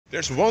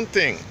There's one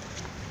thing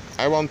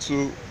I want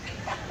to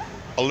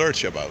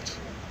alert you about,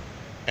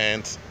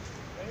 and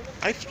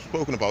I've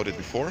spoken about it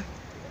before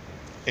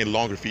in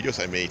longer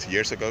videos I made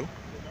years ago,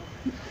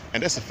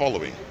 and that's the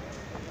following.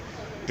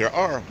 There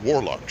are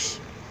warlocks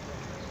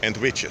and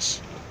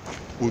witches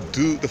who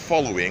do the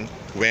following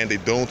when they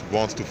don't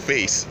want to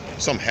face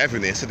some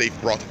heaviness that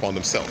they've brought upon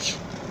themselves.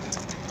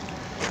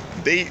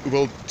 They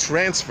will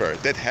transfer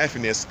that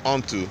heaviness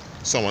onto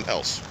someone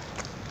else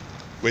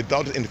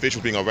without the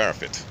individual being aware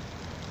of it.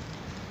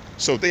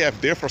 So they have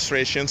their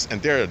frustrations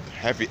and their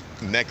heavy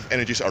negative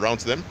energies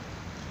around them.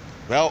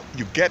 Well,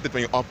 you get that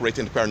when you operate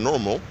in the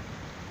paranormal.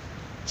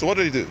 So what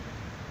do?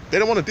 They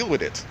don't want to deal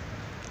with it.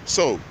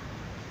 So,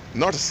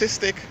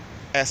 narcissistic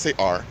as they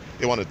are,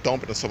 they want to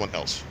dump it on someone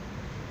else.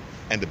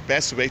 And the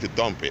best way to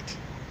dump it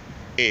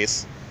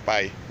is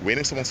by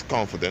winning someone's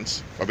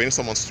confidence, by winning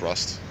someone's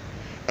trust.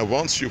 And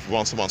once you've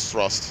won someone's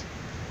trust,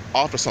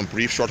 after some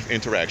brief short of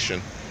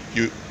interaction,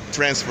 you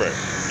transfer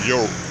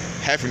your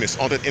heaviness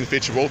on that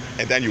individual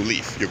and then you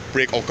leave. You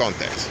break all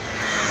contact.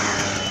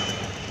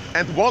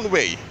 And one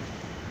way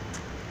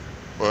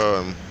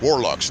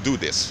warlocks do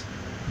this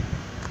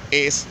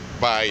is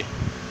by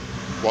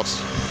what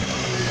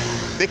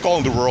they call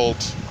in the world,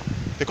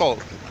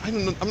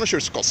 I'm not sure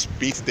it's called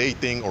speed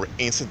dating or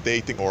instant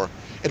dating, or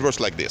it works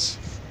like this.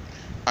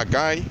 A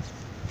guy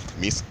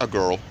meets a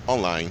girl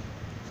online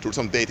through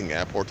some dating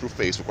app or through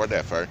Facebook or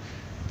whatever.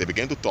 They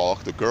begin to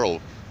talk. The girl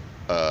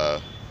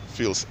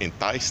feels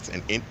enticed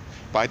and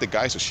by the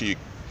guy, so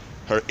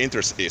her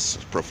interest is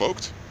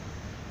provoked.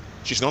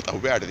 She's not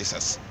aware that this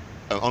has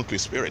an unclean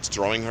spirit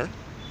drawing her.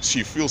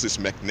 She feels this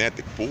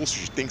magnetic pull, so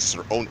she thinks it's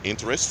her own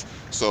interest,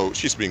 so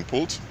she's being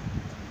pulled.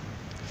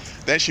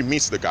 Then she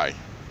meets the guy.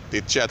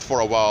 They chat for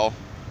a while,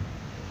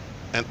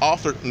 and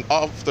after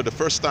the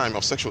first time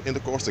of sexual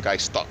intercourse, the guy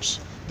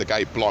stops. The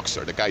guy blocks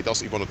her. The guy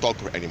doesn't even want to talk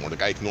to her anymore. The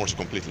guy ignores her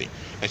completely,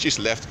 and she's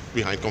left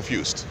behind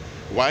confused.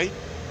 Why?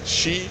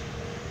 She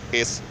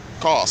is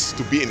caused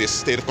to be in this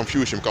state of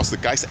confusion because the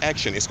guy's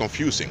action is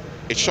confusing.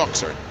 It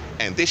shocks her,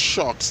 and this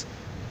shock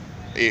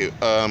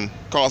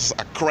causes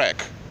a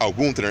crack, a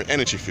wound in her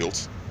energy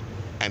field,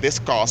 and this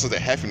causes the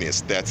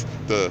heaviness that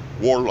the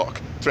warlock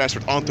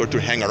transferred onto her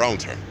to hang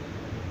around her.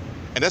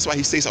 And that's why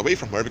he stays away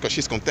from her, because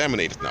she's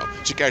contaminated now.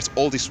 She carries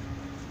all this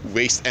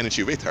waste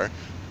energy with her,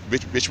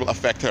 which will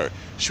affect her.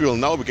 She will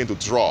now begin to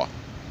draw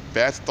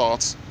bad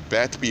thoughts,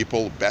 bad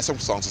people, bad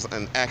circumstances,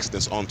 and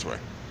accidents onto her,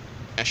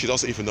 and she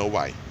doesn't even know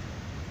why.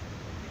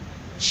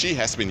 She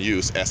has been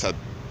used as a,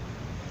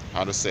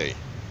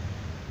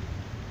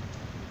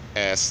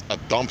 as a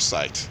dump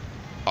site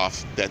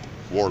of that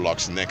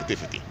warlock's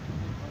negativity.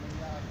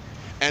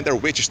 And there are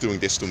witches doing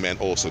this to men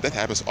also. That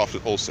happens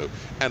often also.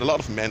 And a lot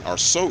of men are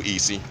so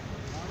easy.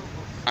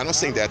 I'm not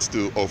saying that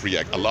to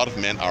overreact. A lot of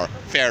men are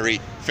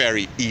very,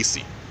 very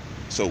easy.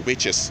 So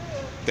witches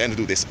tend to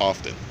do this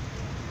often.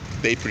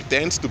 They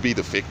pretend to be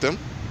the victim,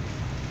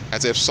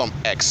 as if some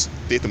ex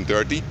did them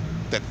dirty.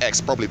 That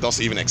ex probably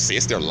doesn't even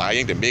exist. They're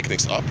lying, they make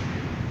things up.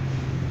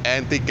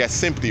 And they get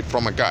sympathy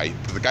from a guy.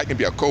 The guy can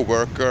be a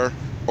co-worker,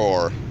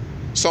 or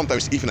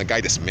sometimes even a guy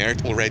that's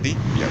married already.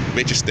 Yeah,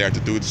 witches there to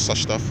do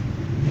such stuff.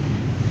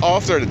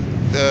 After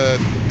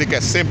they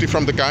get sympathy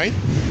from the guy,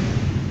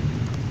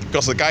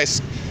 because the guy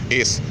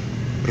is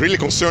really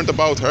concerned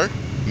about her,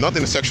 not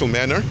in a sexual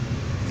manner,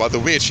 but the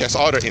witch has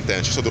other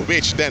intentions. So the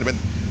witch then,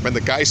 when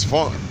the guy is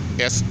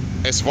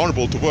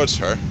vulnerable towards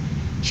her,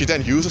 she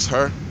then uses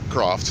her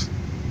craft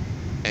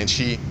and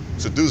she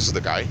seduces the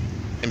guy.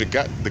 And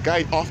the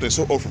guy often is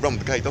so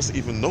overwhelmed, the guy doesn't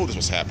even know this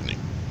was happening.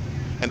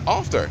 And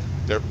after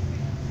their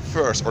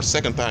first or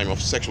second time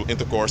of sexual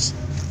intercourse,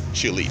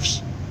 she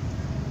leaves.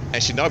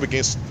 And she now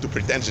begins to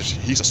pretend that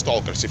he's a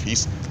stalker, as if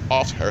he's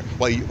after her,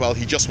 while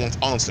he just wants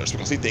answers,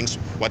 because he thinks,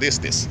 what is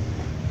this?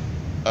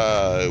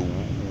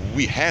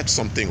 We had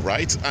something,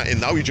 right? And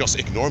now you just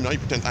ignore me, now you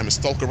pretend I'm a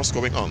stalker, what's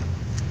going on?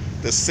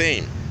 The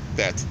same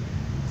that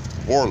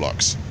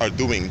warlocks are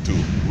doing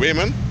to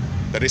women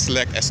that they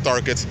select as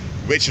targets,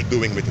 which are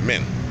doing with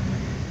men.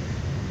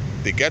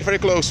 They get very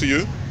close to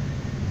you,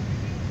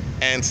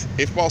 and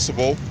if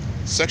possible,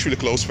 sexually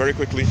close very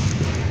quickly,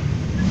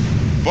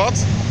 but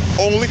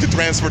only to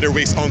transfer their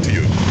waste onto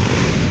you.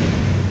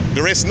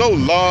 There is no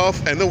love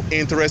and no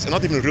interest and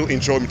not even real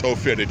enjoyment over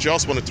here. They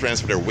just want to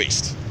transfer their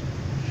waste.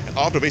 And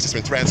after the waste has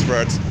been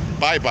transferred,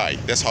 bye-bye.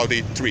 That's how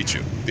they treat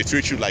you. They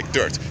treat you like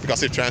dirt because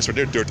they transfer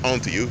their dirt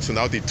onto you, so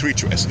now they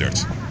treat you as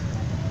dirt.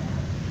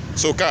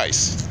 So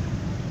guys,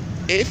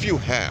 if you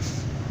have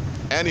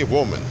any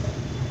woman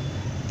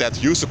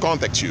that used to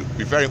contact you,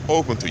 be very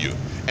open to you,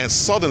 and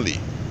suddenly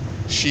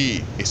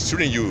she is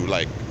treating you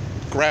like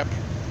crap,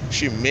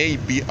 she may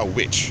be a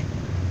witch.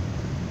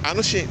 I'm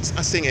not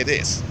saying it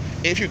is.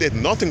 If you did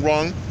nothing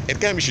wrong, it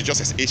can be she just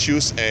has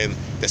issues and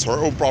that's her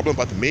own problem,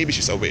 but maybe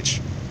she's a witch.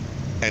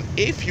 And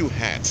if you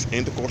had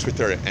intercourse with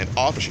her and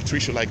after she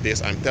treats you like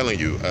this, I'm telling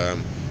you,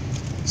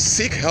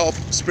 seek help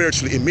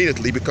spiritually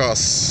immediately,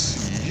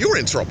 because you're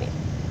in trouble.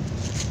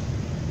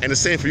 And the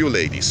same for you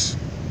ladies.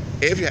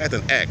 If you had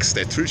an ex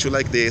that treats you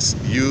like this,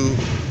 you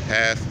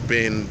have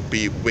been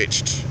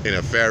bewitched in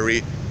a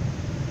very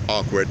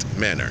awkward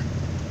manner.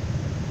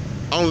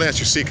 Unless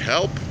you seek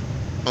help,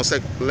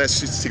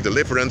 unless you seek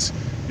deliverance,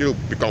 you'll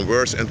become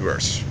worse and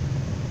worse.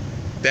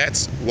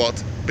 That's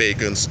what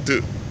pagans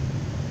do.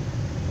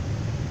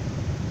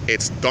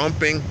 It's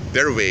dumping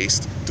their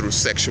waste through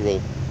sexual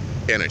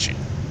energy.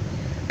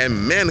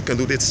 And men can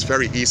do this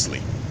very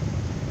easily.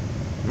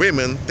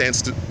 Women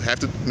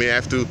may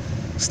have to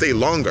stay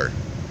longer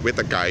with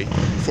a guy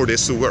for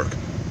this to work.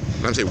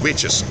 I'm saying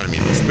witches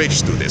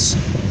do this.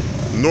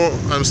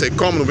 I'm saying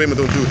common women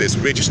don't do this,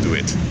 witches do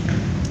it.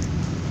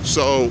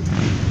 So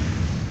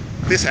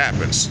this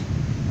happens.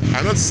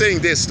 I'm not saying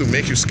this to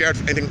make you scared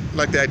of anything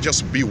like that,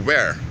 just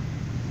beware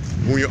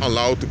who you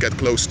allow to get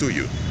close to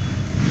you.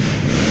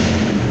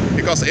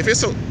 Because if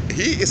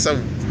he is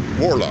a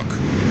warlock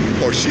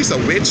or she's a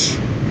witch,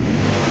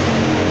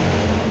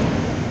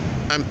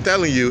 I'm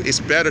telling you, it's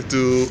better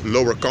to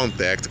lower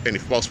contact and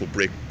if possible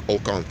break all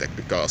contact,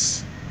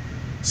 because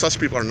such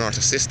people are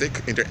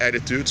narcissistic in their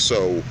attitude.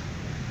 So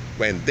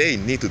when they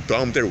need to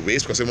dump their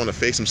waste because they want to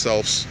face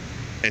themselves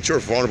and you're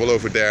vulnerable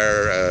over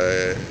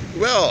there,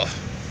 well,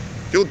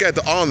 you'll get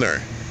the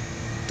honor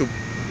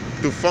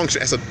to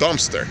function as a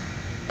dumpster,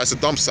 as a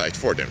dump site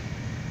for them.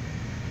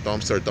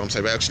 Dump site,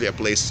 actually a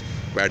place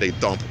where they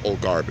dump all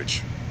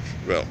garbage.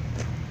 Well,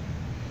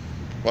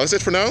 that's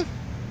it for now.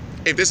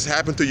 If this has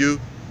happened to you,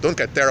 don't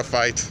get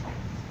terrified.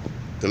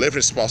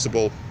 Deliverance is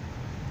possible.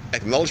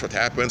 Acknowledge what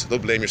happened.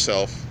 Don't blame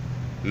yourself.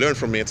 Learn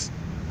from it.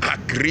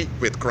 Agree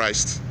with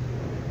Christ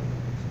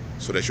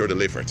so that you're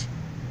delivered.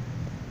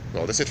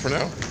 Well, that's it for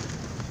now.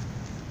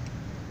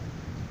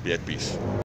 Be at peace.